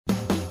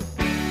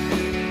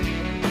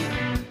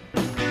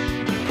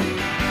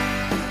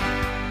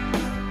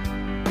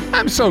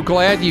I'm so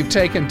glad you've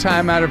taken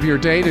time out of your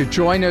day to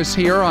join us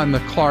here on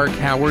the Clark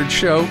Howard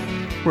Show,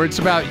 where it's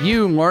about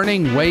you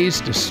learning ways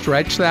to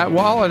stretch that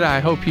wallet. I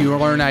hope you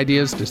learn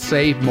ideas to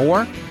save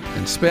more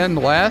and spend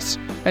less,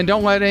 and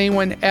don't let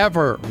anyone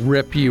ever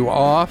rip you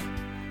off.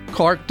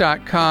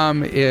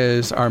 Clark.com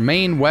is our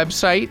main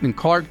website, and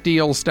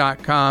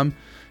ClarkDeals.com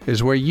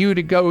is where you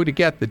to go to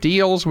get the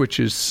deals, which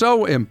is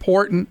so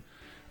important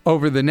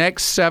over the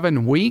next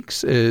 7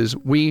 weeks as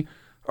we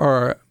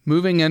are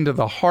moving into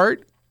the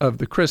heart of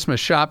the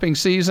Christmas shopping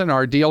season.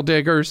 Our deal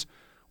diggers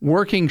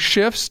working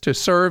shifts to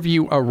serve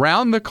you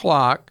around the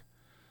clock,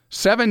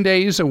 7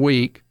 days a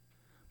week,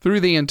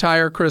 through the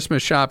entire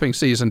Christmas shopping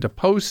season to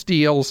post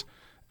deals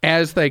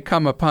as they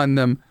come upon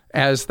them,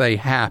 as they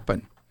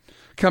happen.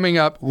 Coming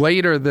up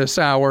later this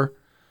hour,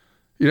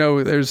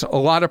 there's a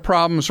lot of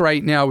problems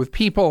right now with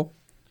people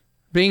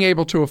being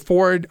able to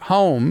afford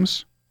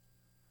homes,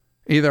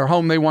 either a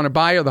home they want to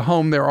buy or the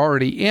home they're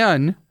already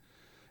in.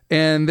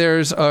 And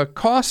there's a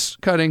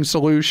cost-cutting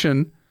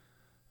solution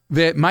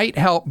that might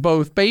help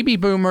both baby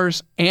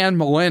boomers and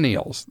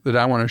millennials that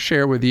I want to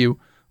share with you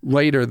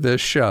later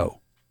this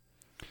show.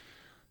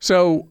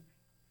 So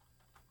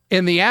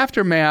in the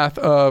aftermath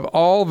of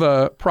all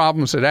the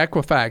problems at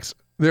Equifax,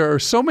 there are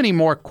so many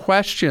more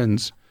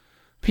questions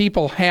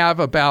people have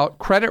about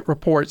credit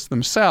reports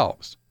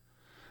themselves.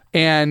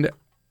 And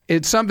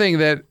it's something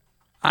that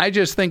I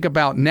just think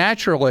about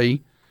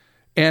naturally,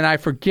 and I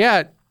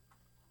forget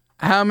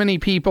how many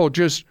people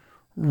just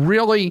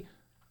really,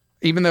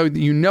 even though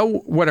you know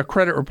what a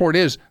credit report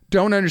is,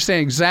 don't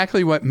understand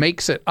exactly what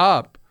makes it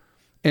up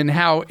and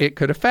how it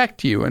could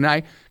affect you. And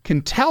I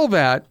can tell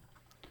that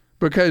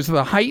because of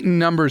the heightened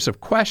numbers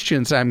of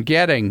questions I'm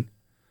getting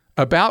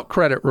about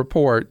credit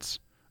reports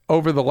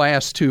over the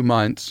last 2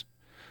 months.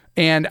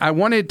 And I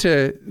wanted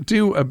to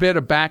do a bit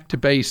of back to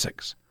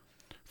basics.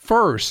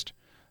 First,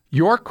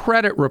 your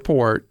credit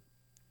report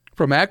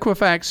from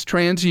Equifax,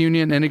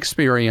 TransUnion, and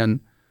Experian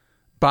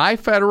by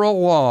federal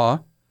law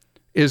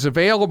is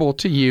available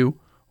to you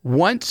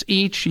once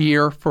each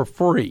year for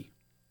free.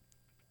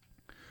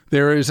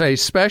 There is a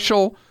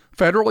special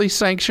federally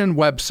sanctioned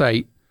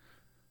website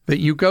that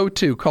you go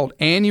to called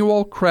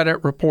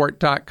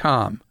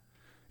annualcreditreport.com.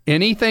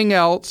 Anything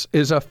else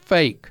is a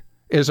fake,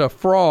 is a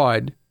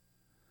fraud.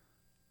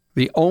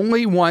 The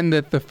only one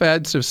that the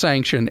feds have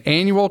sanctioned,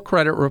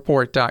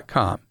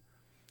 annualcreditreport.com.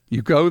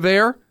 You go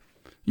there,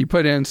 you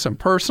put in some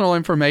personal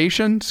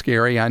information,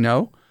 scary, I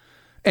know,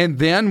 and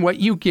then what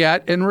you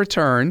get in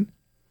return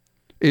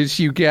is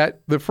you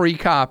get the free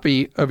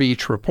copy of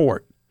each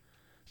report.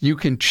 You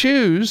can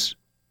choose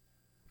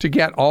to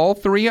get all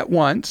three at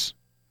once,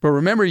 but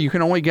remember, you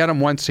can only get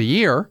them once a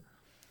year.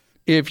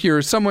 If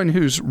you're someone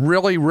who's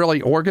really, really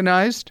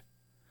organized,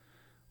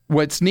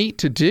 what's neat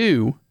to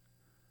do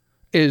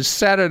is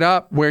set it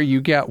up where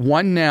you get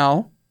one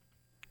now,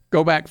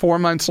 go back 4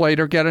 months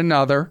later, get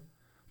another,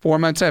 4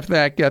 months after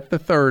that, get the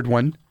third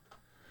one.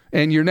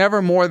 And you're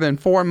never more than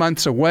 4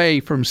 months away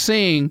from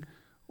seeing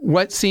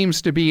what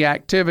seems to be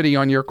activity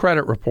on your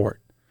credit report.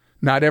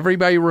 Not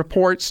everybody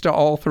reports to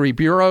all three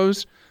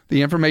bureaus.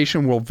 The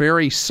information will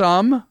vary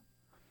some,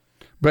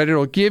 but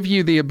it'll give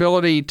you the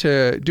ability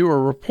to do a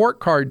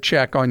report card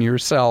check on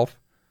yourself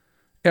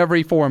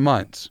every 4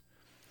 months.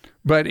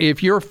 But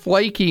if you're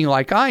flaky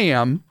like I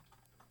am,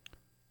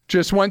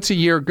 just once a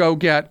year, go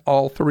get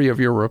all three of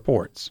your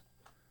reports.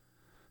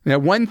 Now,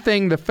 one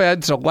thing the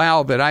feds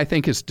allow that I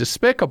think is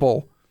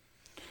despicable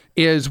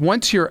is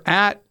once you're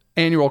at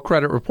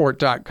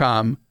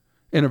annualcreditreport.com,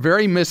 in a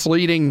very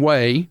misleading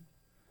way,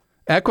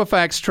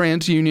 Equifax,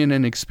 TransUnion,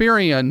 and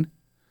Experian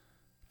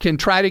can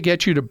try to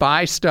get you to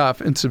buy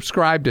stuff and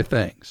subscribe to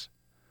things.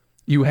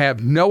 You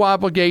have no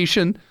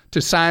obligation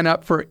to sign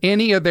up for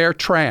any of their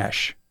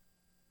trash.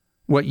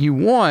 What you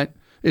want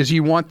is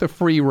you want the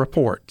free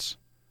reports.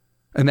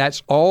 And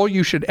that's all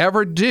you should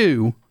ever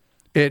do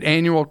at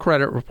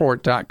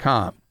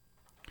annualcreditreport.com.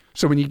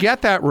 So when you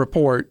get that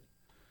report,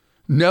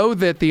 know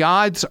that the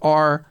odds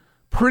are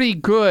pretty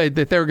good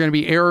that there are going to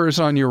be errors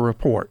on your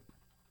report.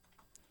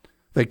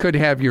 They could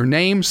have your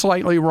name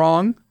slightly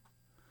wrong.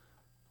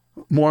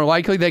 More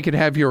likely, they could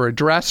have your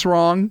address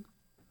wrong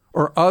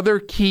or other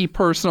key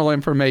personal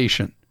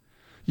information.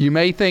 You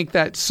may think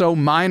that's so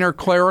minor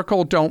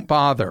clerical, don't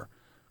bother.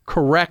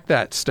 Correct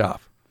that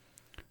stuff.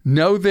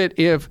 Know that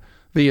if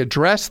the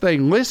address they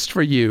list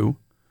for you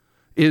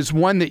is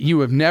one that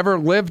you have never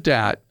lived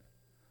at,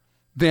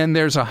 then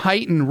there's a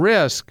heightened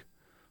risk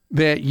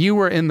that you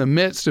were in the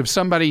midst of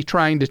somebody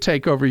trying to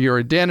take over your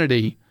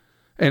identity,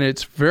 and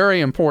it's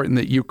very important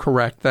that you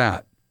correct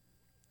that.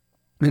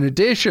 In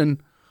addition,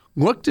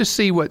 look to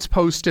see what's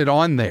posted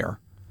on there,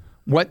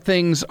 what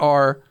things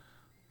are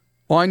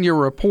on your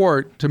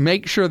report to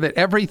make sure that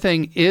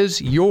everything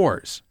is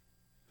yours.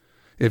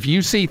 If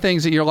you see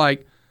things that you're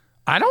like,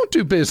 I don't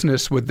do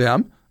business with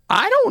them,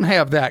 I don't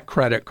have that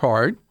credit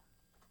card,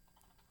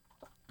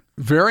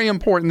 very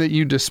important that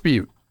you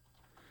dispute.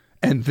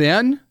 And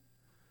then,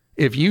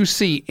 if you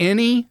see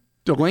any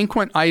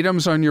delinquent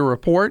items on your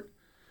report,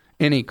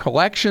 any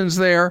collections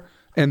there,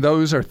 and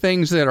those are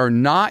things that are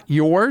not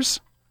yours,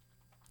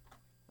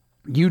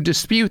 you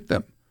dispute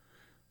them.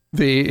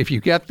 If you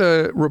get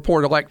the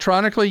report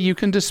electronically, you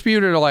can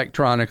dispute it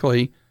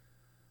electronically.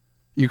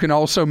 You can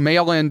also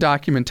mail in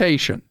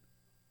documentation.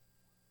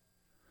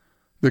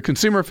 The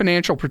Consumer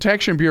Financial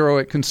Protection Bureau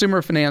at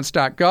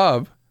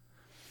consumerfinance.gov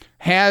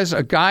has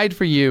a guide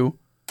for you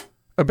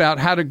about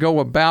how to go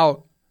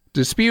about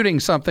disputing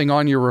something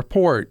on your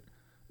report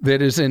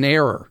that is in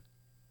error.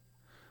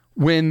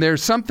 When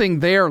there's something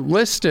there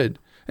listed,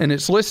 and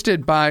it's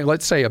listed by,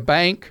 let's say, a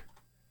bank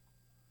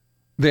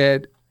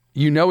that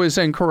you know is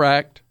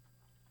incorrect,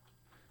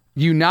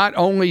 you not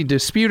only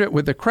dispute it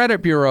with the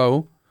credit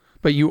bureau,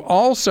 but you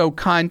also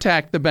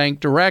contact the bank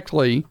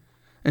directly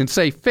and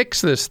say,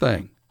 fix this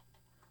thing.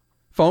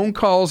 Phone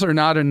calls are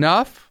not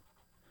enough.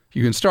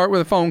 You can start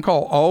with a phone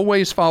call.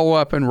 Always follow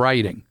up in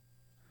writing.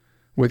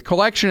 With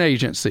collection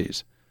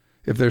agencies,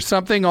 if there's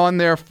something on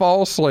there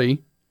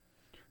falsely,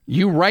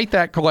 you write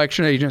that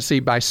collection agency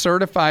by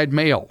certified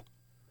mail.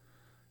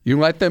 You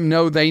let them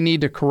know they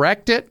need to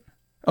correct it.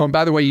 Oh, and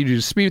by the way, you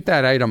dispute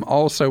that item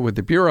also with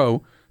the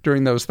Bureau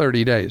during those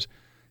 30 days.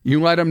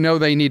 You let them know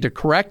they need to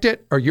correct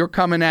it, or you're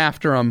coming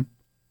after them.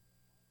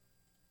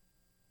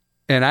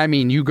 And I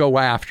mean, you go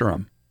after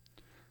them.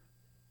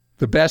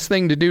 The best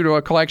thing to do to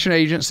a collection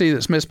agency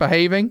that's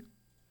misbehaving,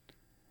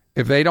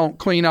 if they don't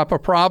clean up a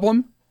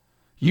problem,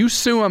 you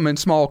sue them in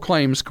small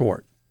claims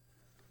court.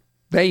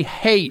 They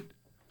hate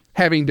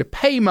having to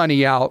pay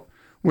money out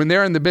when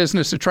they're in the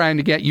business of trying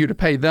to get you to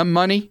pay them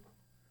money.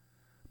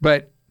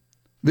 But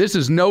this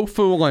is no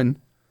fooling.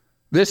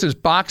 This is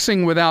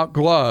boxing without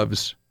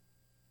gloves.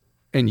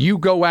 And you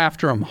go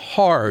after them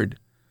hard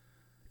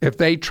if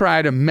they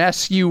try to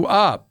mess you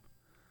up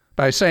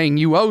by saying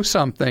you owe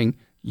something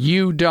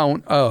you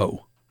don't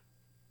owe.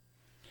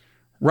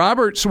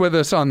 Robert's with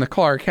us on the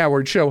Clark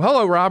Howard Show.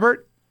 Hello,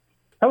 Robert.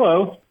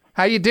 Hello.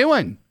 How you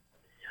doing?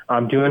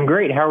 I'm doing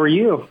great. How are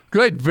you?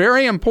 Good.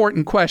 Very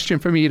important question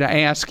for me to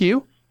ask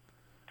you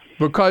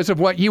because of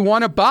what you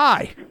want to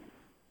buy.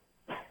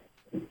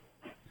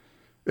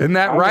 Isn't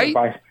that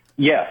right?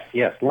 Yes.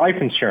 Life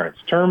insurance,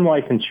 term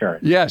life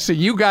insurance. Yeah, so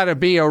you got to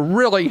be a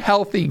really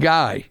healthy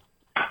guy.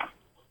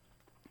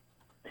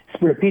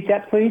 Repeat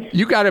that, please.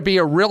 You got to be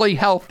a really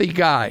healthy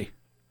guy.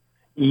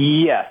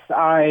 Yes,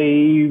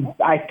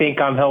 I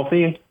think I'm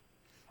healthy.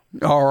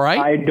 All right.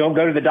 I don't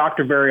go to the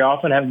doctor very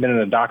often. I haven't been to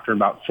the doctor in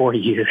about 40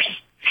 years.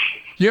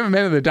 You haven't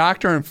been to the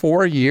doctor in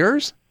 4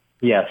 years?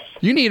 Yes.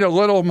 You need a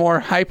little more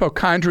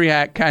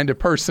hypochondriac kind of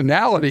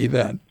personality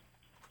then.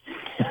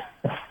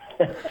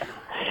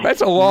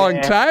 That's a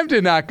long time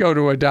to not go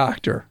to a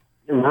doctor.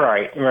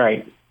 Right.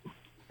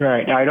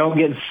 I don't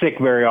get sick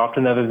very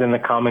often other than the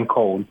common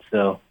cold,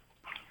 so.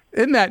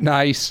 Isn't that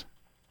nice?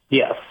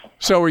 Yes.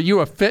 So are you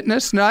a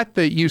fitness nut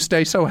that you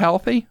stay so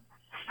healthy?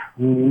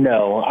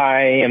 No,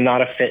 I am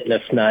not a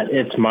fitness nut.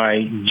 It's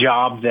my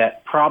job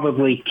that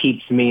probably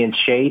keeps me in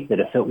shape. That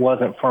if it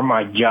wasn't for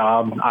my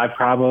job, I'd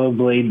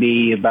probably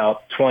be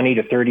about 20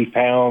 to 30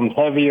 pounds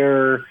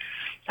heavier,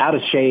 out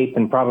of shape,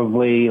 and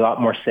probably a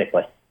lot more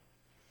sickly.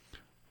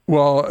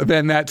 Well,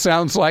 then that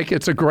sounds like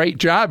it's a great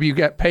job. You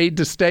get paid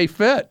to stay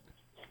fit.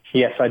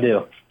 Yes, I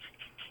do.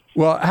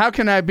 Well, how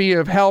can I be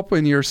of help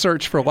in your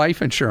search for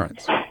life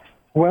insurance?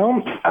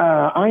 Well,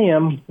 I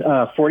am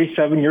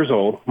 47 years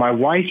old. My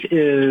wife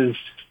is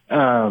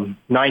 9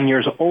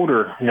 years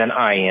older than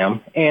I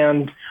am,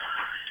 and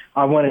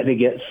I wanted to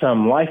get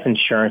some life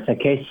insurance in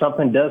case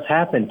something does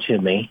happen to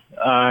me.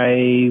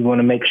 I want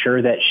to make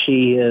sure that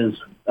she is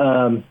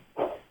doesn't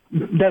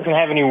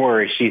have any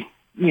worries. She's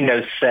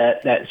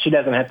set that she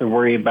doesn't have to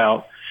worry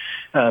about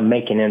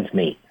making ends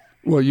meet.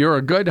 Well, you're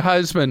a good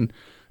husband,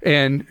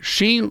 and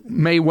she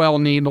may well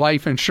need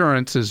life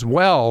insurance as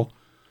well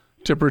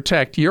to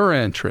protect your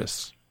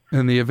interests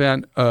in the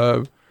event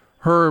of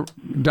her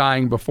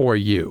dying before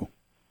you.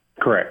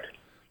 Correct.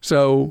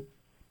 So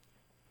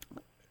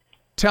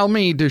tell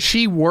me, does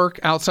she work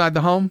outside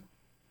the home?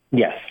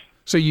 Yes.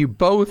 So you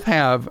both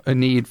have a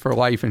need for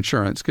life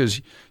insurance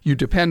because you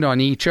depend on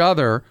each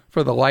other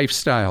for the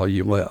lifestyle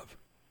you live.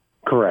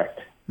 Correct.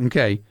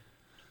 Okay.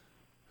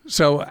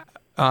 So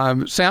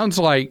sounds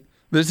like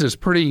this is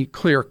pretty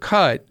clear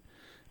cut.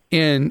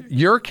 In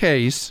your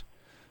case,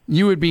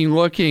 you would be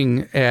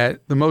looking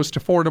at the most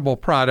affordable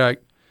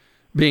product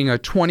being a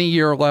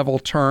 20-year level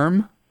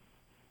term.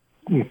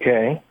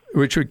 Okay.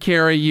 Which would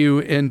carry you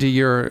into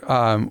your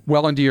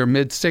into your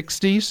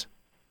mid-60s.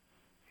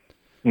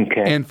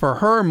 Okay. And for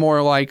her,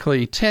 more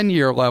likely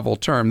 10-year level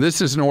term. This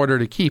is in order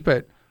to keep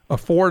it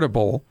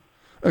affordable,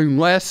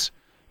 unless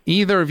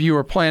either of you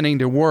are planning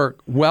to work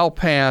well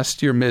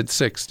past your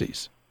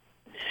mid-60s.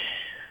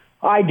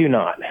 I do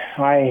not.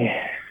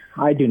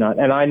 I do not.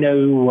 And I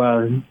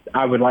know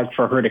I would like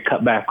for her to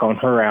cut back on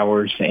her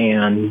hours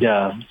and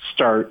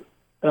start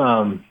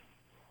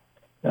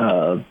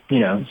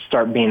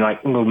being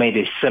like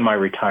maybe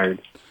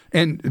semi-retired.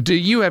 And do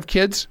you have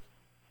kids?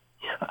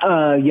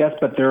 Yes,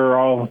 but they're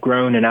all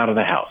grown and out of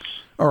the house.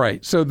 All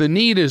right. So the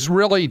need is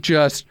really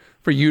just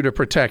for you to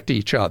protect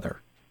each other.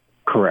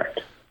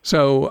 Correct.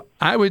 So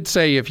I would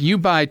say if you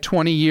buy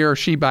 20-year,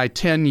 she buy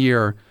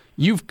 10-year,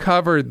 you've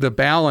covered the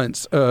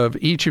balance of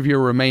each of your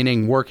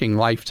remaining working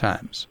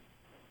lifetimes.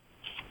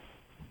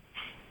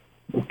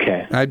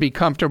 Okay. I'd be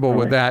comfortable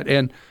with that.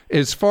 And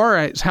as far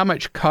as how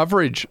much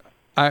coverage,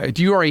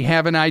 do you already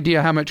have an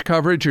idea how much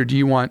coverage, or do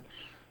you want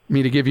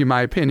me to give you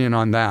my opinion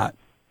on that?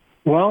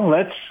 Well,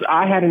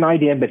 I had an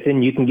idea, but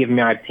then you can give me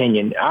my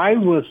opinion. I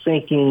was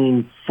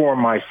thinking for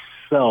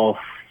myself,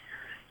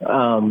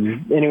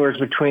 anywhere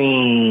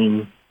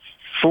between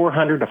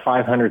 400 to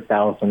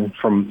 500,000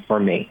 for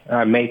me.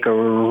 I make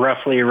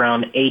roughly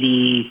around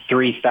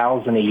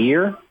 83,000 a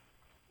year.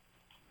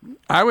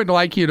 I would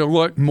like you to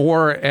look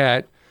more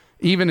at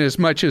even as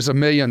much as $1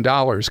 million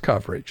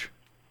coverage.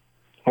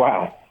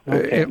 Wow.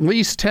 Okay. At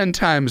least 10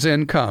 times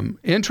income.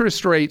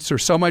 Interest rates are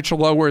so much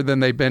lower than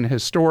they've been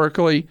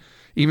historically.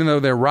 Even though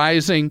they're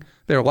rising,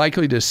 they're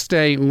likely to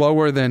stay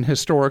lower than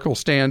historical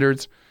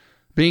standards.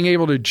 Being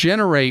able to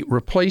generate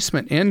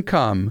replacement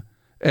income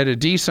at a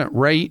decent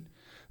rate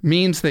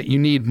means that you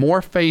need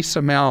more face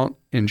amount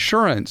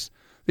insurance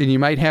than you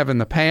might have in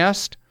the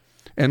past.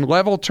 And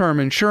level term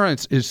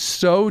insurance is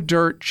so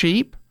dirt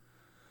cheap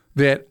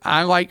that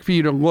I like for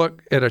you to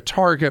look at a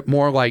target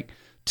more like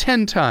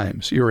 10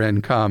 times your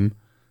income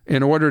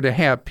in order to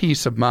have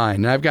peace of mind.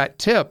 And I've got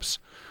tips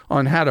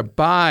on how to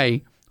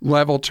buy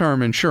level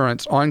term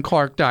insurance on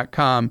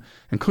Clark.com,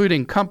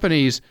 including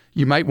companies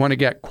you might want to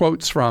get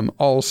quotes from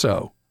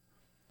also.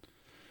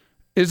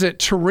 Is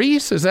it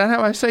Therese? Is that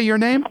how I say your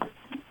name?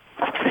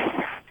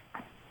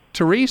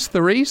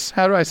 Therese?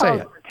 How do I say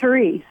it?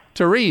 Therese.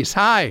 Therese,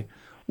 hi.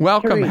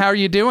 Welcome. Therese. How are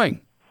you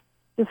doing?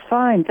 Just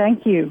fine,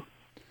 thank you.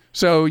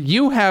 So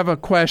you have a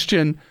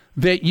question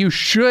that you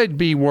should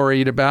be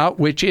worried about,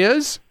 which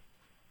is?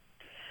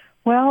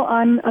 Well,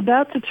 I'm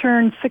about to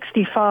turn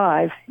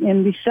 65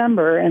 in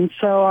December, and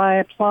so I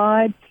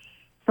applied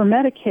for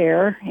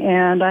Medicare,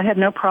 and I had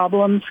no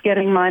problems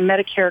getting my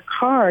Medicare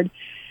card.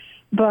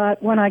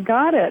 But when I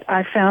got it,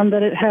 I found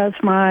that it has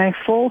my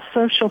full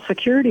Social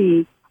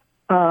Security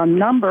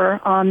number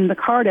on the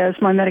card as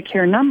my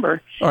Medicare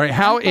number. All right,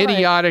 how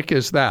idiotic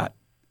is that?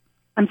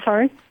 I'm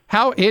sorry?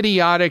 How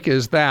idiotic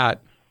is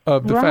that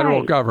of the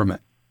federal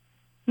government?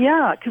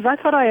 Yeah, because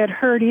I thought I had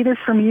heard either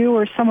from you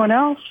or someone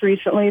else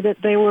recently that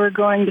they were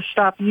going to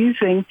stop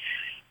using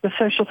the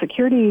Social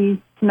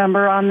Security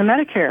number on the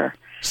Medicare.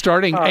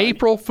 Starting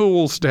April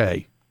Fool's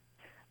Day.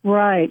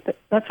 Right.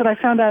 That's what I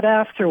found out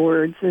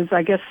afterwards, is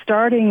I guess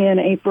starting in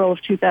April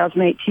of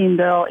 2018,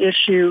 they'll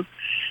issue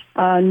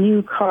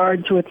new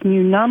cards with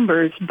new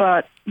numbers.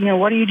 But,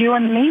 what do you do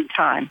in the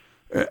meantime?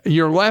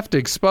 You're left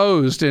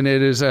exposed, and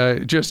it is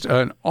just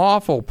an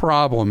awful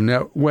problem.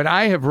 Now, what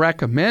I have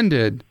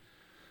recommended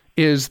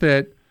is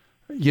that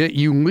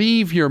you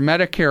leave your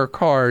Medicare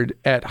card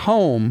at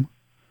home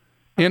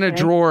in a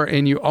drawer,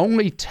 and you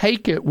only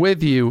take it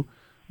with you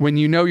when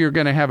you know you're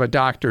going to have a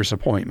doctor's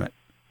appointment.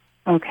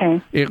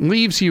 Okay. It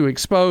leaves you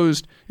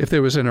exposed if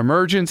there was an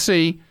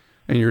emergency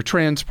and you're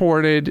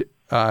transported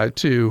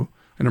to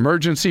an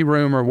emergency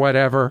room or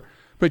whatever,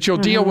 but you'll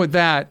deal with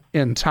that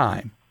in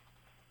time.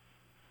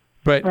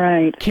 But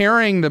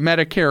carrying the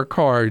Medicare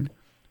card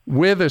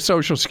with a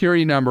Social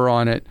Security number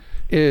on it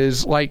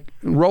is like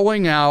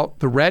rolling out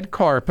the red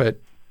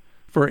carpet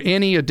for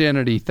any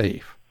identity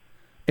thief.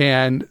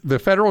 And the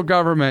federal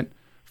government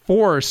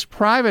forced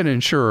private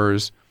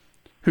insurers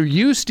who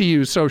used to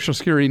use Social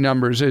Security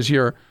numbers as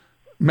your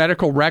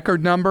medical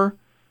record number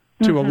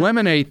to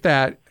eliminate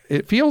that.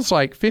 It feels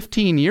like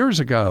 15 years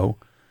ago,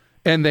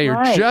 and they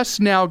are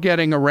just now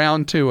getting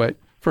around to it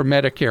for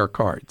Medicare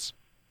cards.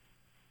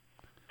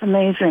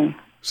 Amazing.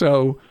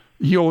 So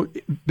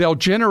they'll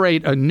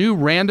generate a new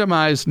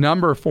randomized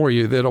number for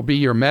you that'll be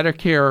your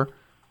Medicare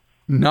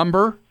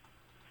number,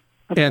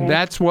 and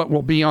that's what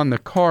will be on the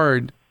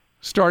card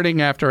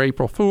starting after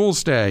April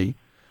Fool's Day.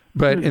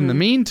 But in the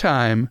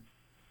meantime,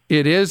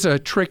 it is a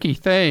tricky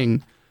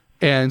thing,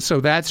 and so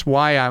that's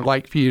why I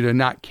like for you to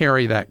not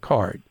carry that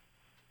card.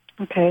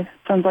 Okay,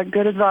 sounds like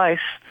good advice.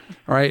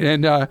 All right,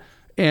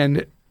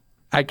 and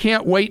I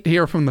can't wait to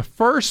hear from the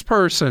first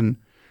person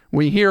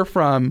we hear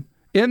from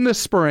in the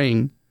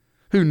spring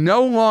who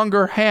no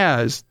longer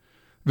has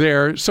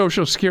their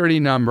Social Security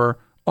number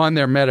on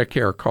their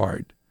Medicare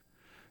card.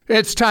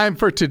 It's time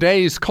for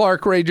today's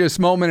Clark-rageous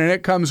moment, and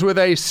it comes with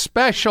a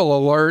special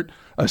alert,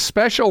 a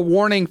special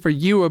warning for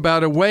you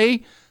about a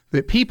way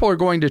that people are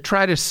going to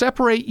try to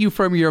separate you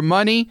from your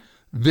money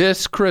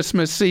this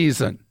Christmas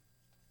season.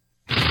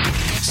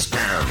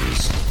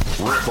 Scams,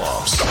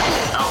 rip-offs,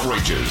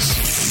 outrages.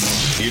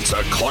 It's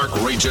a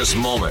Clark-rageous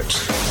moment.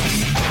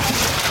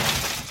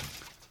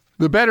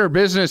 The Better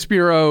Business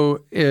Bureau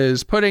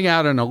is putting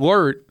out an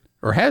alert,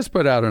 or has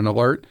put out an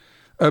alert,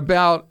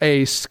 about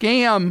a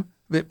scam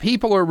that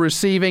people are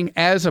receiving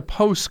as a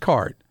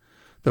postcard.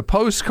 The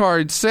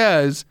postcard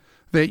says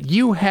that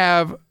you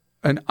have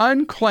an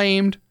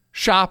unclaimed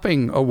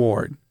shopping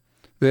award,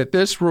 that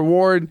this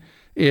reward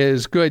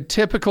is good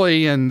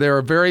typically, and there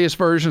are various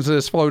versions of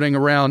this floating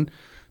around.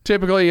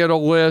 Typically,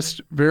 it'll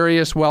list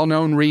various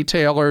well-known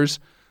retailers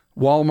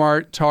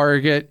Walmart,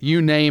 Target,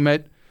 you name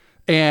it.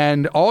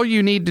 And all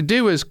you need to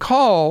do is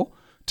call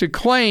to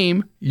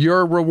claim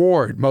your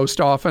reward, most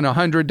often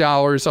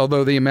 $100,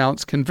 although the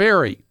amounts can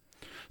vary.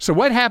 So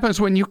what happens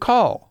when you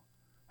call?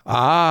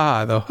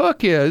 The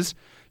hook is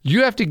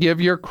you have to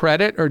give your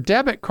credit or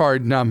debit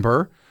card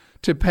number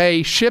to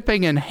pay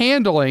shipping and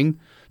handling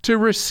to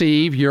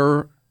receive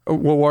your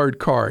reward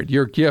card,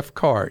 your gift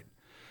card.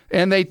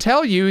 And they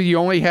tell you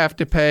only have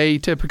to pay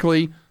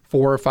typically $4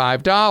 or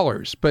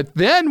 $5. But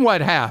then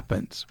what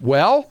happens?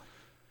 Well,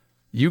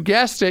 you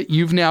guessed it,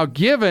 you've now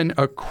given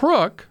a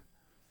crook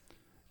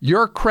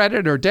your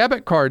credit or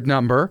debit card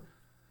number,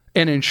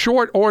 and in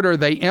short order,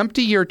 they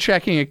empty your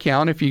checking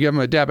account if you give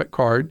them a debit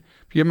card.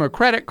 If you give them a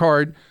credit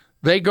card,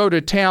 they go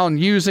to town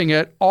using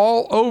it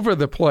all over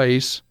the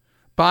place,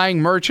 buying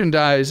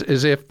merchandise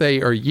as if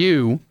they are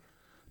you.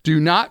 Do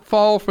not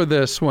fall for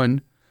this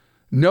one.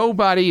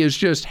 Nobody is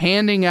just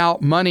handing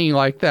out money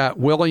like that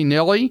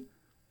willy-nilly.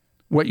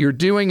 What you're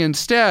doing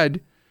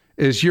instead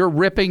is you're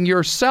ripping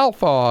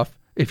yourself off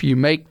if you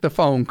make the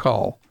phone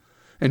call.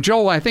 And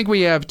Joel, I think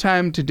we have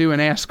time to do an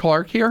Ask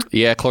Clark here.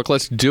 Yeah, Clark,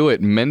 let's do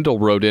it. Mendel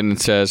wrote in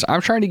and says, I'm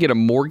trying to get a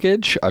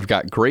mortgage. I've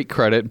got great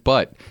credit,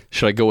 but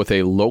should I go with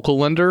a local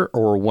lender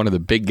or one of the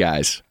big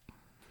guys?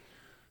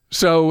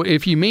 So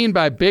if you mean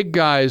by big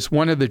guys,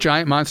 one of the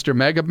giant monster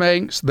mega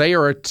banks, they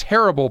are a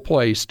terrible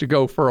place to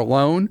go for a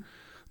loan.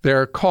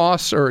 Their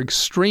costs are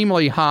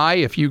extremely high.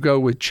 If you go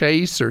with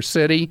Chase or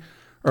Citi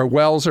or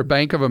Wells or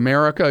Bank of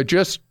America,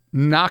 just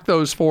knock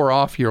those four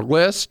off your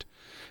list.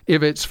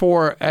 If it's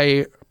for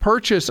a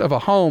purchase of a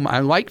home, I'd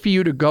like for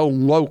you to go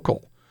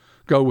local.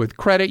 Go with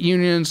credit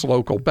unions,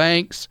 local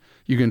banks.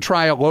 You can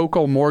try a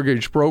local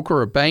mortgage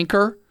broker or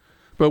banker.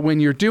 But when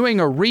you're doing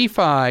a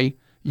refi,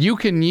 you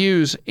can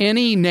use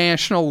any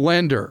national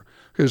lender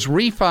because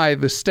refi,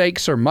 the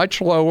stakes are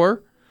much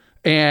lower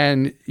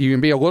and you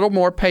can be a little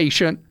more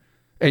patient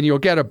and you'll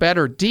get a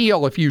better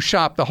deal if you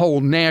shop the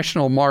whole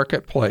national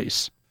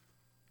marketplace.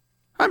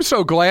 I'm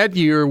so glad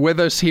you're with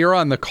us here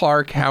on the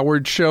Clark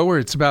Howard Show, where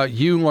it's about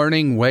you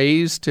learning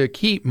ways to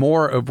keep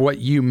more of what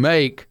you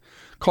make.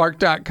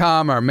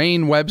 Clark.com, our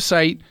main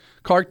website,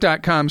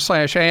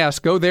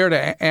 clark.com/ask. Go there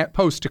to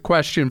post a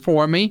question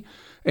for me.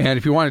 And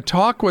if you want to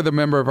talk with a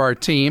member of our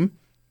team,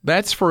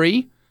 that's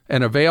free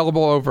and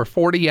available over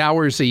 40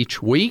 hours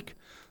each week.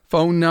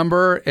 Phone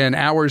number and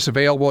hours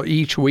available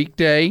each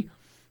weekday.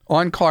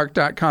 On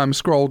Clark.com,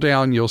 scroll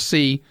down, you'll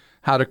see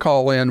how to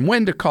call in,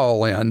 when to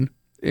call in,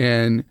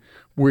 and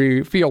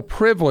we feel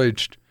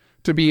privileged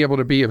to be able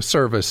to be of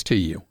service to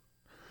you.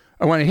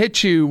 I want to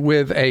hit you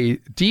with a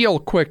deal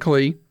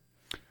quickly.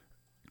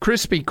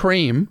 Krispy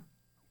Kreme,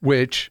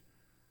 which,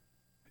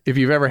 if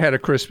you've ever had a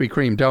Krispy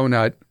Kreme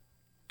donut,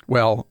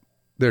 well,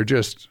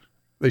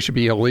 they should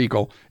be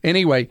illegal.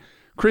 Anyway,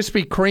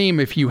 Krispy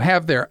Kreme, if you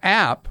have their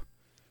app,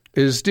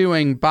 is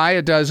doing buy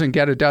a dozen,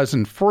 get a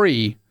dozen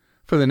free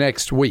for the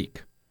next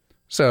week.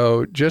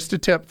 So just a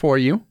tip for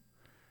you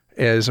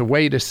as a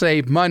way to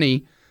save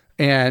money.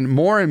 And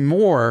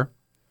more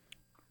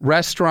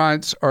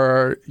restaurants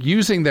are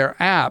using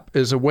their app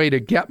as a way to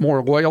get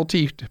more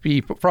loyalty to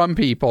people, from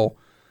people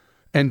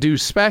and do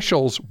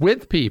specials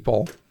with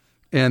people.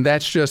 And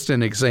that's just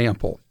an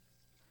example.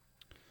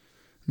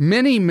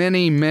 Many,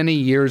 many, many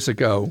years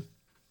ago,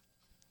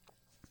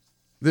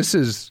 this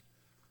is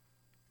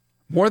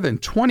more than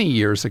 20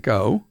 years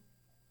ago,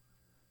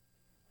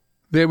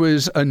 there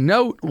was a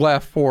note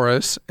left for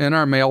us in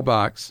our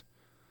mailbox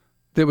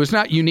that was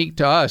not unique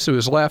to us. It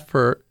was left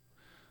for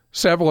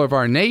several of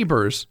our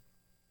neighbors,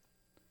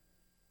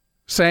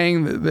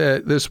 saying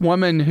that this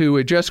woman who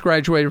had just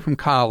graduated from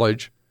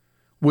college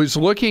was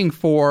looking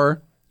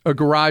for a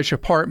garage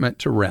apartment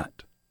to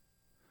rent.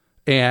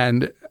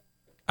 And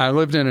I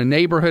lived in a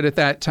neighborhood at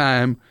that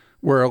time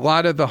where a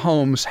lot of the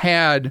homes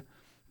had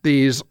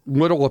these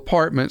little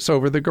apartments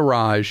over the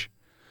garage.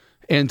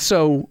 And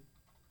so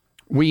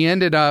we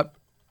ended up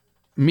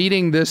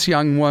meeting this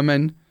young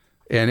woman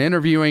and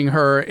interviewing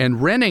her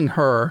and renting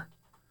her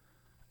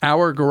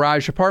our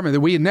garage apartment that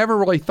we had never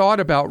really thought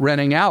about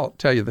renting out,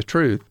 tell you the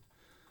truth.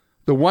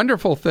 The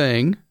wonderful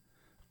thing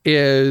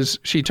is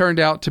she turned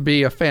out to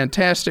be a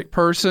fantastic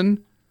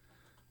person.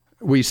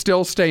 We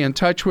still stay in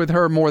touch with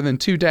her more than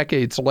 2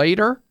 decades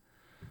later.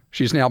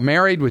 She's now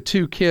married with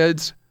 2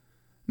 kids,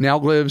 now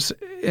lives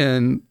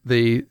in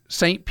the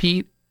St.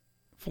 Pete,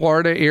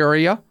 Florida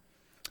area.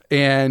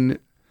 And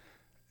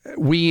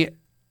we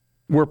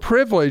were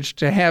privileged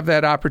to have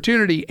that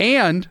opportunity.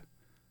 And,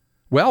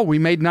 well, we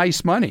made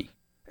nice money.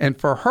 And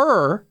for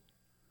her,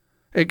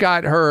 it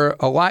got her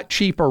a lot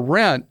cheaper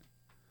rent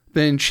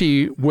than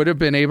she would have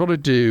been able to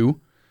do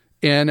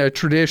in a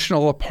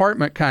traditional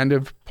apartment kind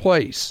of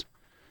place.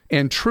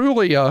 And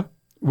Trulia,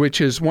 which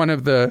is one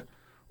of the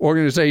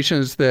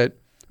organizations that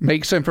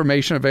makes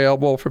information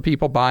available for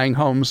people buying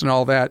homes and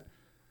all that,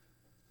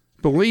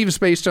 believes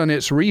based on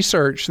its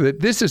research that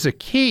this is a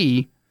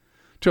key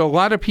to a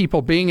lot of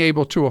people being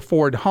able to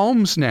afford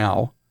homes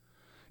now,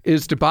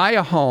 is to buy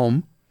a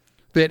home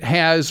that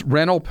has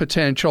rental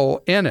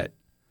potential in it.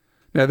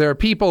 Now, there are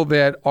people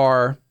that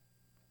are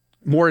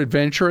more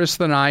adventurous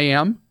than I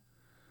am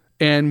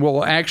and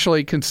will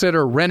actually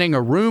consider renting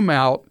a room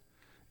out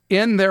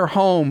in their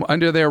home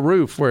under their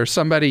roof where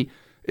somebody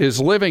is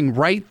living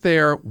right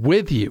there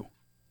with you.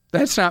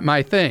 That's not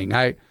my thing.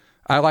 I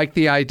like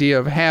the idea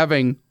of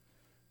having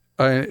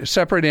a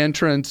separate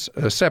entrance,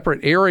 a separate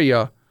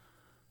area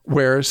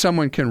where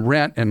someone can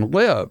rent and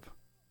live.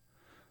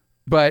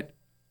 But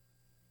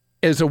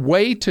as a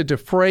way to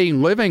defray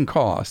living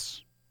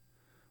costs,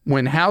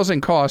 when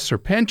housing costs are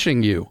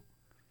pinching you,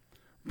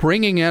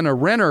 bringing in a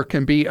renter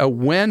can be a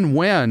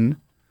win-win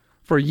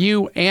for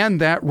you and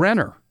that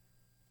renter.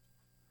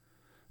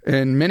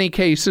 In many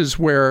cases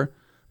where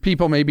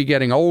people may be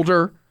getting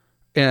older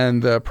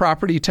and the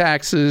property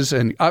taxes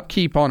and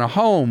upkeep on a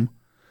home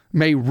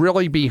may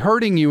really be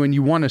hurting you and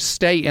you want to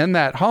stay in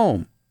that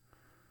home,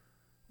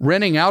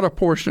 renting out a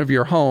portion of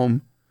your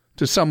home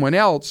to someone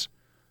else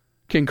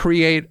can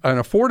create an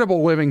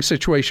affordable living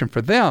situation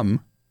for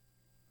them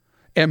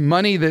and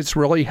money that's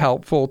really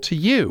helpful to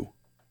you.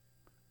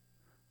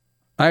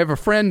 I have a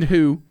friend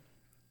who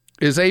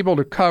is able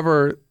to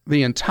cover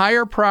the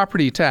entire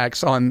property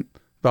tax on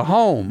the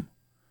home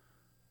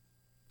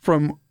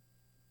from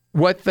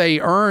what they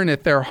earn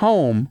at their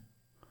home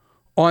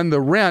on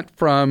the rent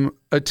from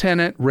a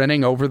tenant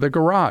renting over the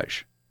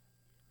garage.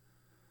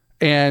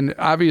 And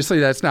obviously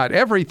that's not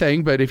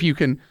everything, but if you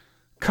can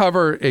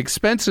cover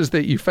expenses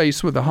that you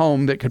face with a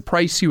home that could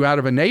price you out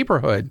of a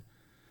neighborhood,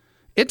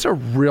 it's a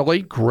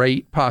really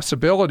great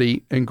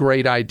possibility and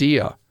great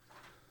idea.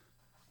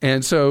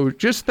 And so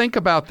just think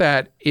about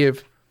that.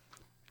 If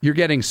you're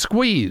getting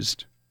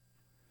squeezed,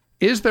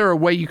 is there a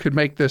way you could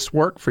make this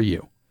work for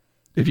you?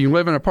 If you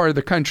live in a part of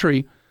the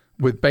country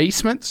with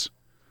basements,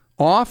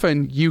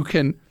 often you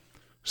can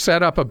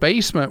set up a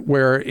basement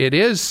where it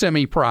is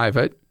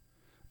semi-private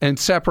and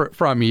separate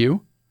from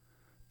you,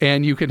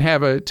 and you can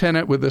have a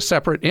tenant with a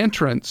separate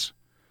entrance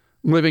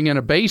living in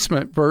a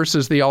basement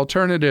versus the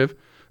alternative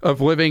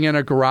of living in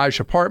a garage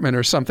apartment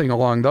or something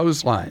along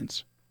those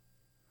lines.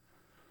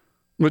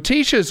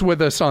 Letitia's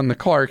with us on the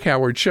Clark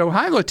Howard Show.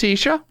 Hi,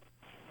 Letitia.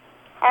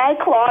 Hi,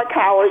 Clark.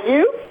 How are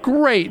you?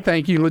 Great,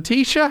 thank you,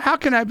 Letitia. How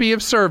can I be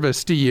of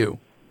service to you?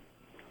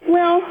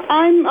 Well,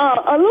 I'm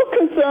a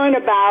little concerned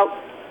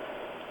about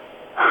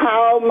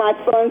how my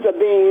funds are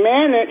being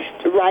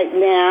managed right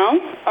now.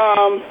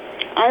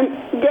 I'm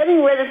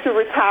getting ready to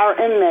retire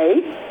in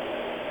May,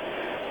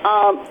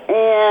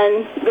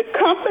 and the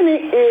company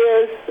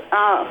is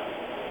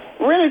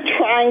really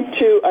trying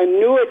to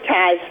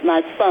annuitize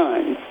my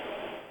funds.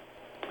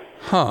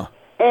 Huh.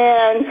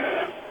 And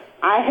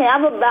I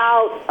have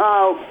about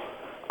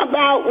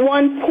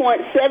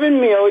 $1.7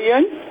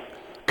 million.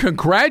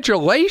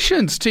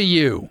 Congratulations to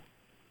you.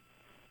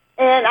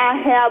 And I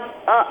have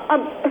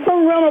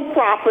some rental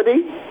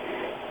property,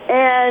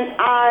 and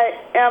I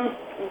am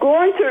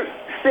going to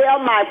sell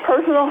my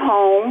personal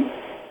home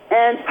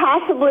and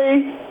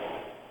possibly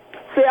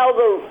sell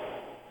the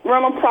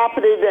rental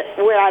property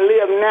where I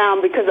live now,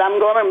 because I'm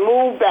going to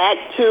move back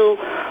to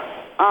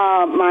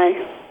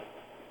my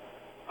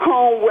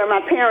home where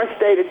my parents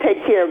stay to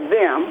take care of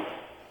them.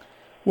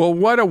 Well,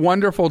 what a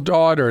wonderful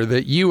daughter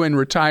that you in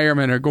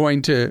retirement are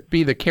going to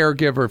be the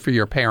caregiver for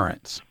your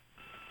parents.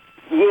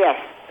 Yes.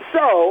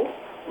 So,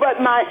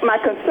 but my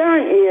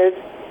concern is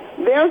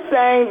they're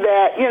saying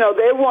that,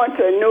 they want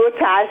to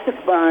annuitize the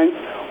funds,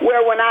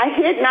 where when I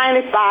hit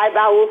 95,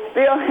 I will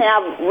still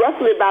have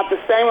roughly about the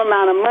same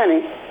amount of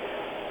money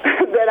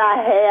that I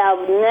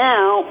have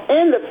now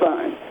in the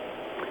funds.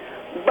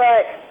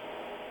 But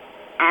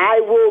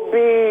I will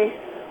be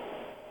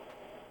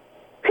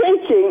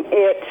pinching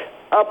it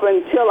up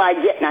until I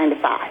get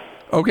 95.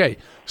 Okay,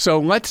 so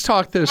let's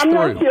talk this through.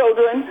 I have no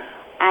children.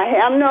 I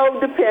have no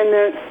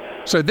dependents.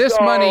 So this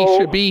money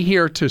should be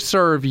here to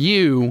serve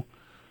you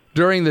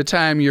during the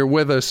time you're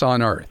with us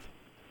on Earth.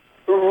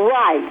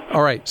 Right.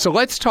 All right, so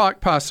let's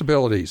talk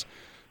possibilities.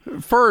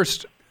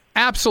 First,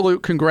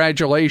 absolute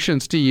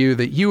congratulations to you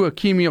that you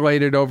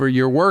accumulated over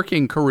your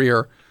working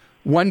career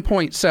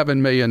 $1.7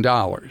 million.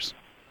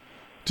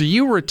 Do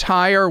you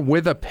retire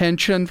with a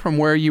pension from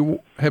where you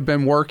have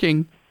been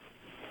working?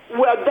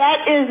 Well,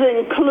 that is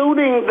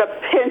including the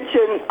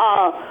pension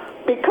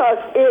because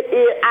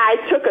I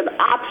took an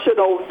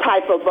optional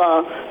type of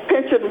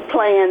pension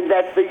plan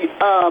that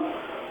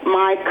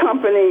my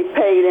company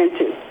paid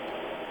into.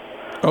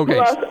 Okay.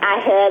 Plus, I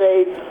had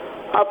a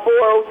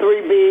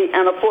 403B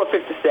and a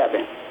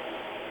 457.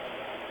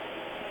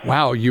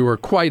 Wow, you are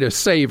quite a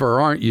saver,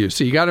 aren't you?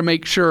 So you got to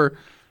make sure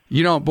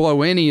you don't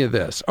blow any of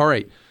this. All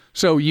right.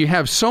 So you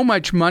have so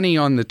much money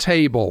on the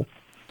table.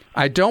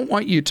 I don't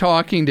want you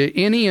talking to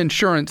any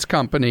insurance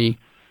company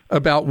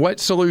about what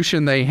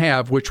solution they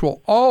have, which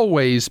will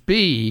always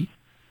be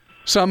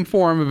some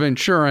form of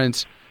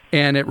insurance,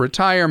 and at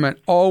retirement,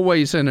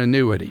 always an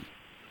annuity.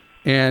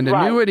 And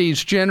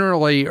annuities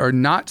generally are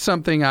not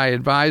something I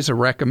advise or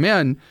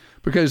recommend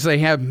because they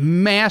have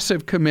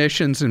massive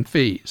commissions and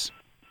fees.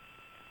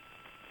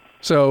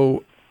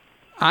 So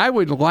I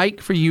would like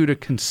for you to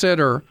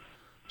consider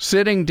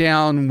sitting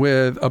down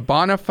with a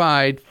bona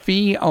fide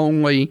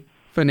fee-only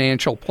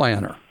financial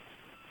planner.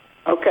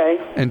 Okay.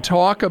 and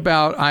talk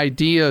about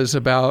ideas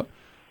about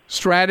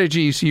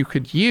strategies you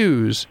could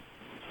use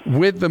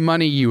with the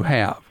money you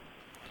have.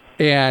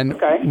 And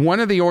one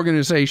of the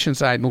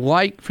organizations I'd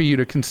like for you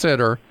to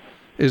consider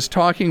is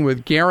talking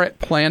with Garrett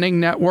Planning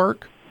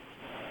Network,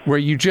 where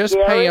you just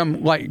pay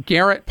them like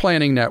Garrett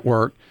Planning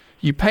Network.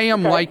 You pay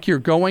them like you're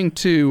going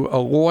to a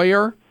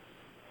lawyer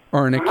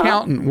or an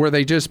accountant, where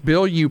they just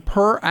bill you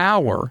per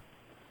hour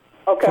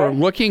for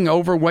looking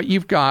over what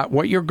you've got,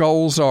 what your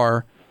goals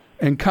are,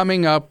 and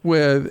coming up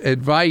with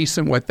advice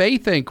and what they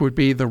think would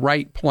be the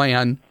right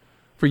plan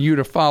for you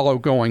to follow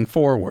going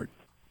forward.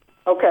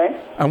 Okay.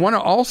 I want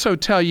to also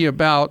tell you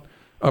about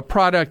a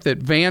product that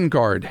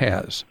Vanguard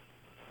has.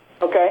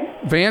 Okay.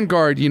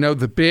 Vanguard, you know,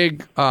 the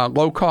big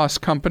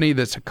low-cost company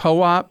that's a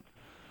co-op,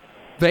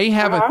 they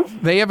have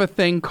a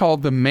thing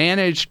called the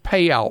Managed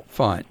Payout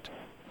Fund,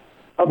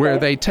 where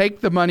they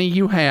take the money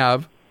you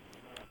have,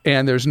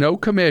 and there's no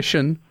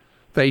commission.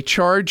 They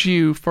charge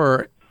you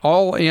for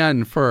all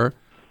in for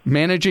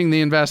managing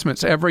the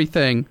investments,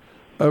 everything,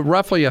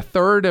 roughly a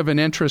third of an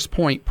interest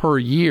point per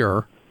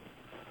year.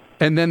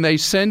 And then they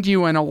send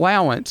you an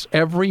allowance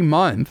every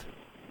month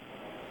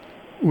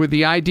with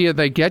the idea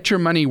they get your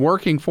money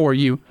working for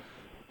you,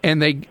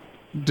 and they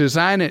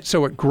design it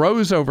so it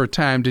grows over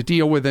time to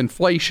deal with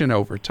inflation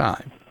over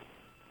time.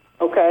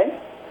 Okay.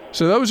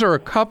 So those are a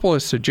couple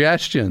of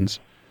suggestions.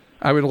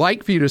 I would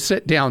like for you to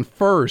sit down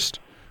first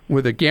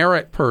with a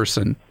Garrett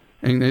person,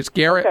 and it's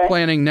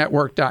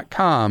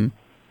GarrettPlanningNetwork.com,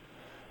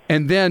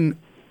 and then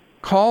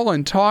call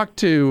and talk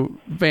to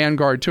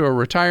Vanguard, to a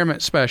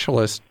retirement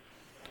specialist,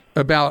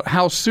 about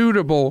how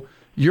suitable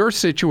your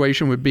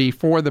situation would be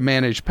for the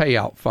Managed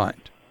Payout Fund.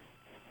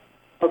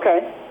 Okay.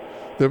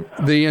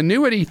 The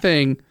annuity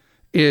thing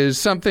is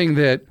something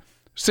that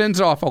sends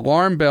off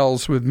alarm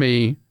bells with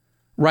me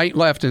right,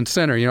 left, and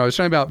center. You know, I was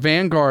talking about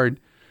Vanguard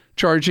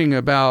charging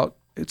about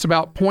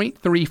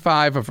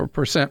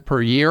 0.35%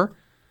 per year.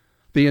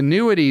 The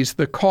annuities,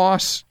 the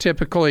costs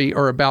typically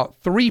are about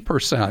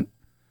 3%.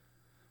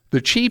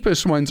 The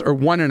cheapest ones are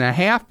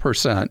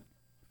 1.5%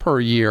 per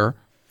year.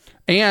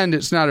 And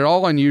it's not at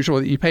all unusual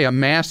that you pay a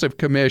massive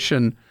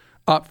commission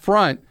up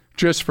front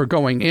just for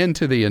going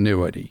into the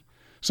annuity.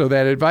 So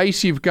that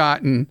advice you've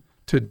gotten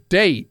to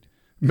date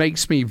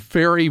makes me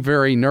very,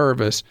 very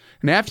nervous.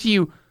 And after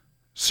you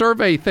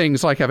survey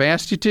things like I've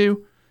asked you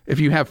to, if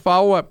you have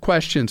follow-up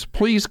questions,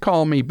 please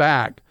call me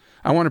back.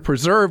 I want to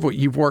preserve what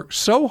you've worked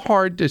so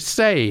hard to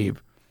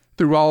save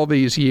through all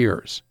these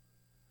years.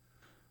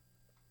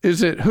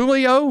 Is it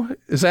Julio?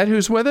 Is that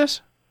who's with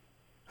us?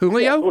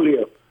 Julio? Yeah,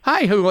 Julio.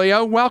 Hi,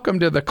 Julio. Welcome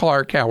to the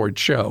Clark Howard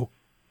Show.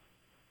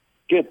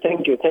 Good.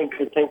 Thank you. I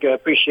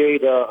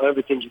appreciate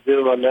everything you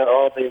do and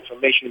all the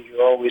information you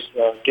always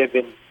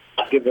giving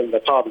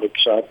the public.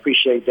 So I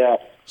appreciate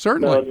that.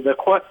 Certainly.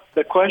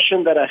 The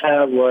question that I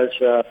have was,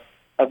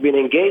 I've been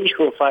engaged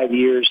for 5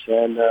 years,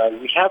 and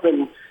we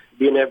haven't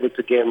been able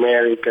to get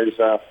married because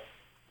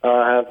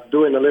I'm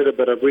doing a little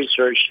bit of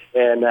research,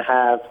 and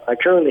I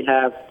currently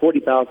have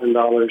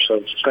 $40,000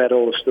 of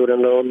federal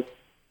student loan.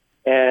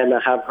 And I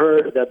have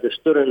heard that the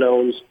student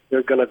loans,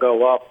 they're going to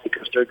go up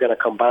because they're going to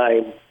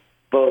combine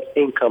both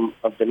income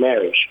of the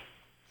marriage.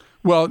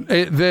 Well,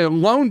 the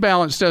loan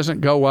balance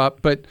doesn't go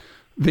up, but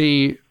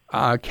the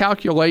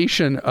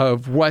calculation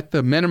of what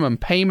the minimum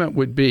payment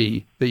would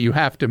be that you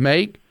have to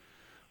make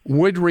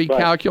would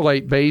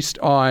recalculate based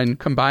on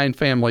combined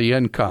family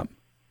income.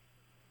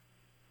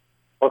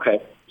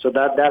 Okay. So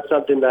that's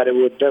something that it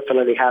would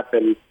definitely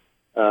happen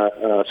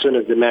as soon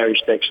as the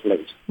marriage takes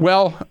place.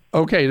 Well,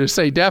 okay, to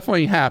say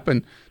definitely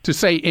happen, to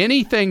say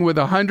anything with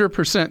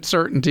 100%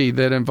 certainty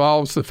that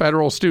involves the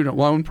federal student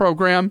loan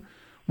program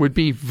would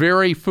be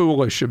very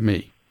foolish of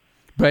me.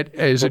 But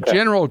as a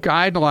general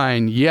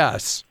guideline,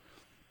 yes,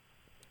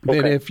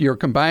 that if your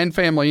combined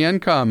family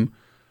income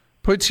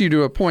puts you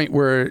to a point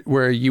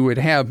where you would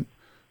have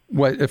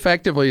what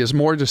effectively is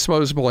more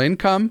disposable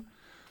income,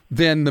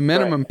 then the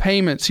minimum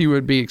payments you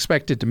would be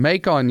expected to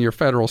make on your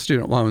federal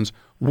student loans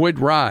would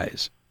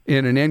rise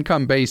in an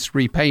income-based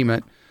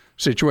repayment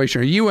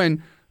situation. Are you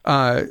in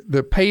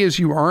the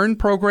pay-as-you-earn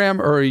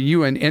program, or are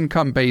you in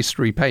income-based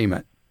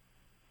repayment?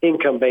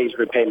 Income-based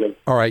repayment.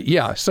 All right,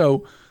 yeah.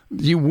 So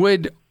you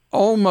would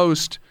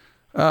almost,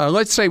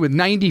 let's say with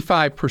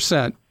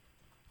 95%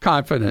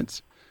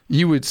 confidence,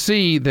 you would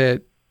see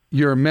that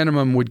your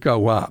minimum would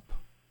go up.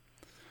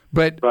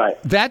 But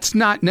that's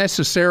not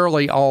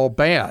necessarily all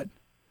bad,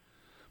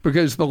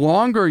 because the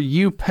longer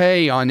you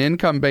pay on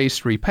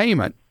income-based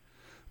repayment,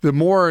 the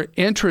more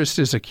interest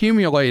is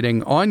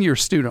accumulating on your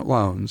student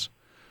loans,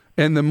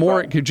 and the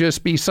more it could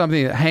just be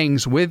something that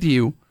hangs with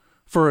you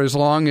for as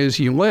long as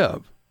you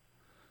live.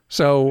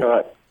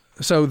 So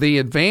the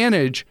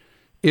advantage,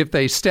 if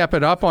they step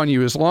it up on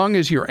you, as long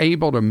as you're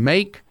able to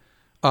make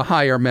a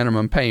higher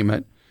minimum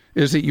payment,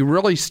 is that you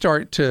really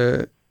start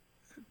to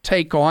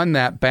take on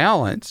that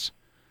balance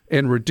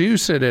and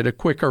reduce it at a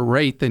quicker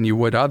rate than you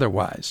would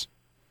otherwise.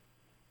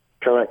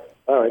 Correct.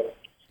 All right.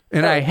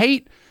 And I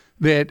hate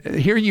that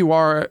here you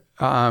are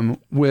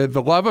with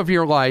the love of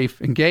your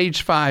life,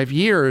 engaged 5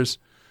 years,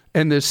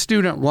 and the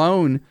student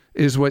loan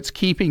is what's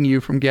keeping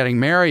you from getting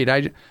married.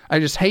 I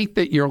just hate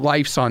that your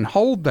life's on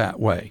hold that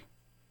way.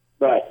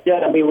 Right. Yeah.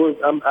 I mean,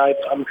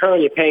 I'm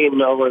currently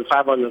paying over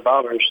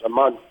 $500 a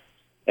month,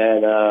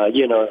 and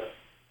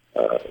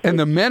and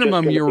the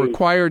minimum you're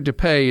required to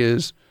pay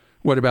is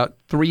what, about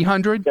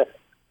 $300? Yeah.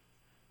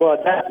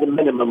 Well, that's the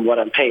minimum what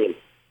I'm paying.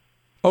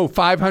 Oh,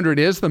 $500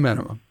 is the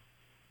minimum.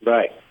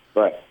 Right.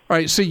 Right. All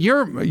right. So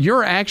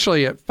you're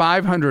actually at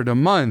 $500 a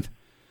month.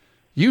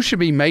 You should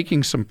be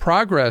making some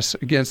progress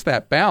against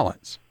that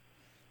balance,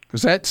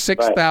 because that's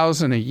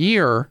 $6,000 a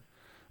year.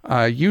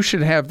 You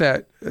should have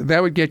that.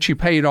 That would get you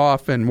paid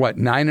off in what,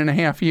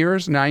 9.5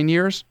 years, 9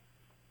 years?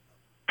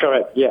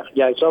 Correct. Yeah.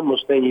 Yeah. It's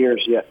almost 10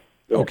 years. Yeah.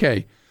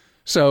 Okay.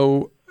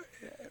 So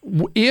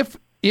if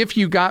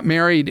you got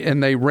married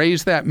and they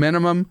raised that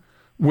minimum,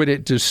 would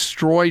it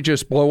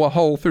just blow a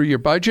hole through your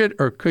budget,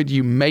 or could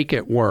you make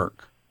it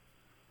work?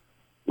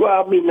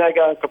 Well, I mean,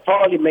 I could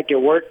probably make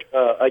it work.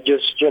 I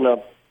just,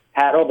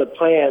 had other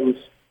plans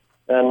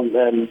and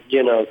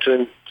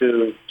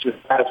to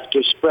have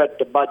to spread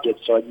the budget.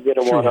 So I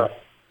didn't want to,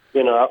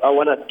 I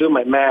want to do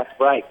my math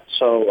right.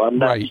 So I'm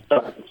not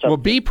stuck with something. Well,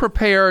 be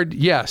prepared.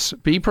 Yes.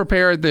 Be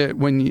prepared that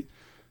when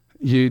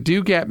you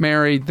do get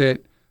married,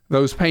 that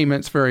those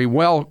payments very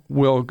well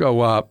will go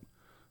up.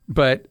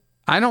 But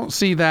I don't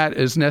see that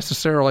as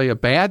necessarily a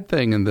bad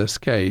thing in this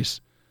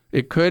case.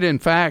 It could, in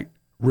fact,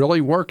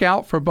 really work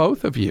out for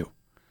both of you.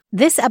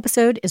 This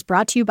episode is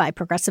brought to you by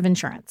Progressive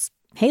Insurance.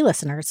 Hey,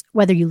 listeners,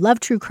 whether you love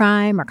true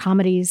crime or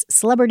comedies,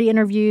 celebrity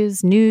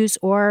interviews, news,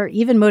 or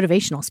even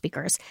motivational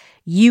speakers,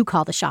 you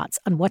call the shots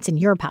on what's in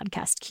your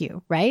podcast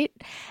queue, right?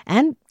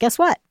 And guess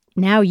what?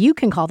 Now you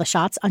can call the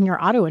shots on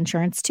your auto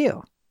insurance,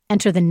 too.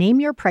 Enter the Name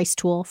Your Price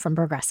tool from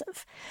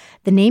Progressive.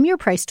 The Name Your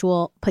Price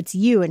tool puts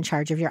you in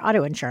charge of your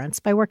auto insurance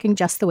by working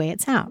just the way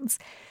it sounds.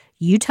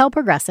 You tell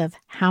Progressive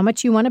how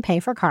much you want to pay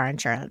for car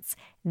insurance.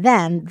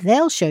 Then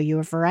they'll show you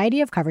a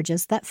variety of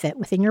coverages that fit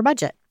within your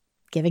budget,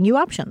 giving you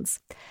options.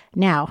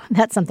 Now,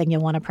 that's something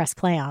you'll want to press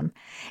play on.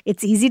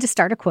 It's easy to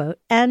start a quote,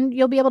 and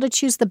you'll be able to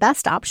choose the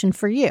best option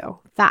for you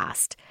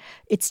fast.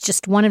 It's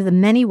just one of the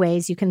many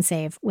ways you can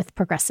save with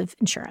Progressive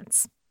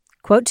Insurance.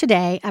 Quote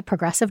today at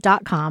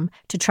Progressive.com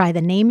to try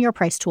the Name Your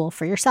Price tool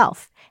for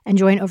yourself and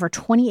join over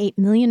 28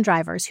 million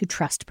drivers who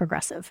trust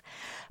Progressive.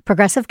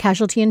 Progressive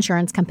Casualty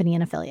Insurance Company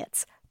and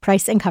Affiliates.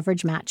 Price and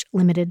coverage match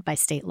limited by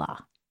state law.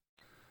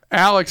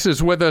 Alex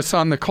is with us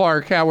on the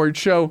Clark Howard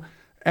Show.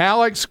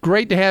 Alex,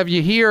 great to have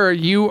you here.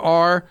 You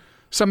are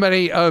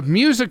somebody of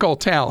musical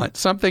talent,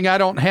 something I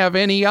don't have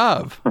any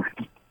of. Well,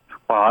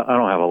 I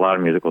don't have a lot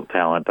of musical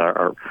talent.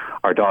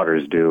 Our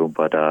daughters do,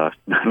 but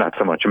not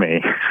so much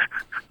me.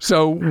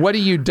 So what are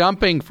you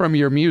dumping from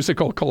your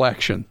musical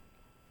collection?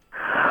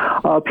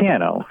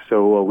 Piano.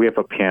 So we have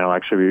a piano.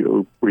 Actually,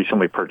 we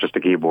recently purchased a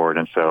keyboard,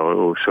 and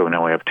so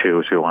now we have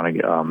two, so we want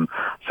to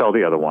sell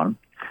the other one.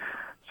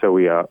 So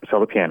we sell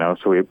the piano.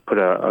 So we put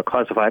a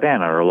classified ad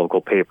in our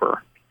local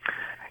paper.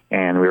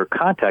 And we were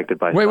contacted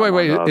by someone.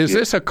 Wait. Is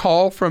this a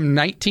call from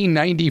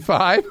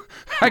 1995?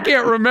 I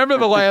can't remember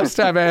the last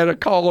time I had a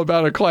call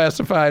about a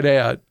classified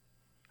ad.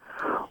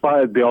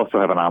 Well, they also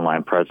have an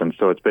online presence,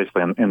 so it's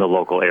basically in the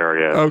local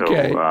area.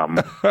 Okay.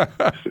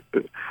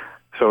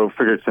 So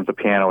figured since the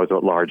piano is a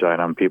large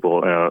item,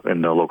 people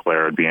in the local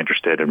area would be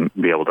interested and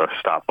be able to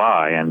stop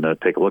by and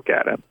take a look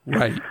at it.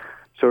 Right.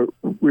 So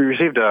we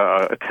received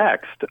a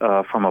text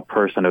from a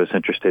person who was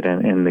interested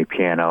in the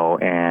piano,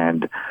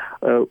 and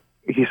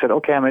he said,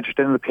 okay, I'm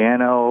interested in the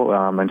piano,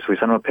 and so we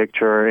sent him a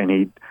picture, and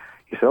he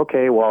said,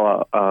 okay,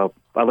 well,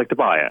 I'd like to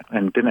buy it,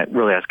 and didn't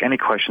really ask any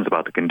questions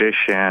about the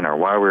condition or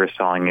why we were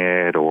selling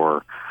it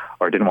or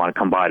didn't want to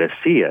come by to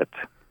see it.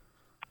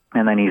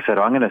 And then he said,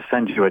 I'm going to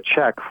send you a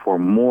check for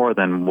more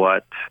than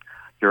what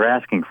you're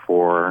asking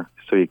for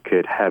so you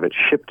could have it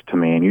shipped to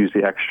me and use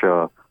the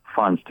extra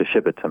funds to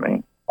ship it to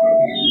me.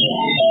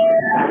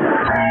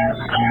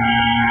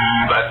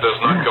 That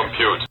does not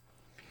compute.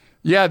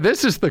 Yeah,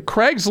 this is the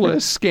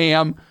Craigslist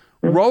scam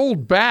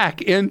rolled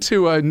back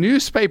into a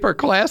newspaper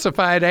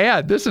classified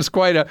ad. This is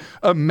quite a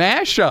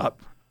mashup.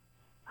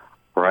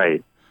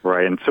 Right.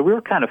 And so we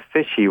were kind of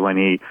fishy when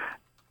he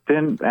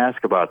didn't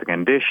ask about the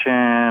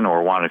condition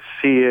or want to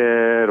see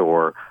it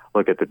or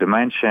look at the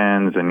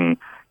dimensions. And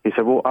he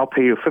said, well, I'll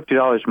pay you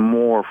 $50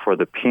 more for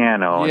the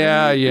piano.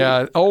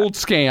 Yeah. Old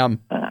scam.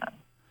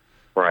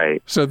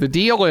 Right. So the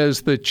deal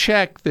is the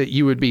check that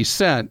you would be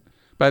sent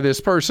by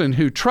this person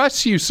who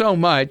trusts you so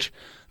much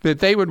that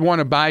they would want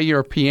to buy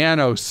your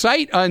piano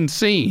sight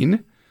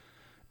unseen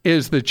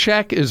is the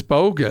check is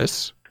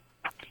bogus,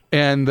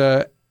 and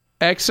the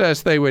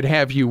excess they would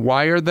have you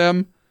wire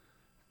them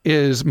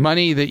is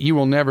money that you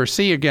will never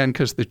see again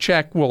because the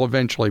check will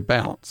eventually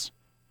bounce.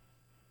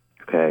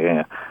 Okay,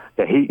 yeah.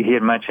 He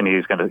had mentioned he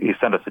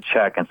sent us a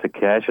check and said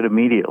cash it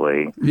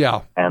immediately.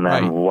 Yeah, and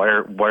then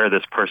wire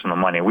this person the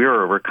money.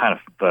 We're kind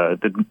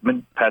of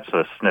didn't pass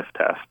the sniff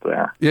test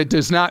there. It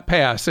does not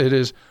pass. It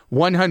is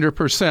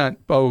 100%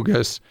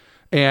 bogus.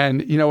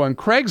 And on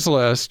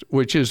Craigslist,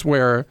 which is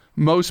where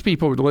most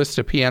people would list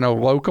a piano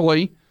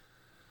locally,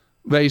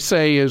 they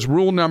say is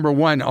rule number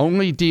one,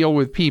 only deal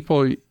with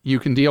people you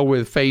can deal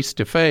with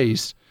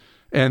face-to-face,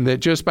 and that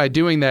just by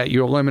doing that,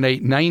 you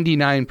eliminate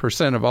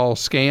 99% of all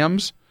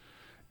scams.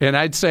 And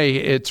I'd say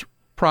it's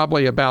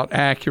probably about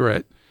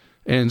accurate.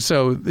 And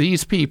so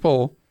these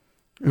people,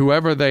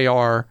 whoever they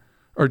are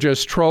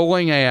just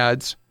trolling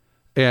ads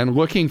and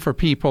looking for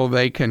people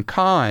they can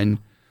con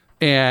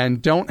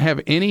and don't have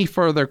any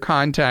further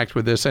contact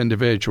with this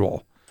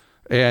individual.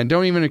 And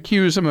don't even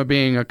accuse them of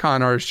being a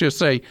con artist. Just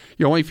say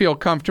you only feel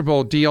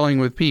comfortable dealing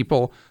with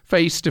people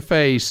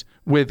face-to-face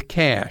with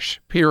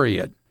cash,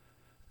 period.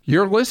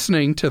 You're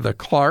listening to The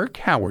Clark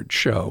Howard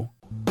Show.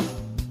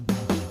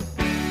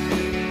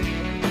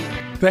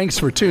 Thanks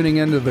for tuning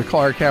into The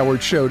Clark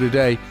Howard Show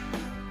today.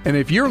 And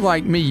if you're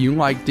like me, you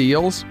like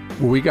deals,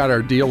 well, we got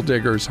our deal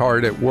diggers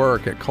hard at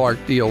work at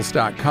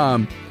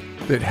clarkdeals.com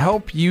that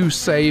help you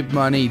save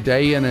money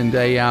day in and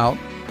day out.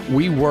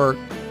 We work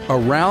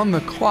around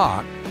the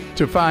clock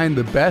to find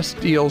the best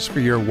deals for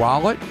your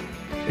wallet,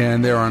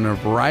 and they're on a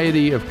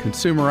variety of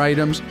consumer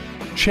items.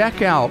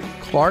 Check out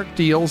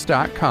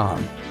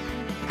clarkdeals.com.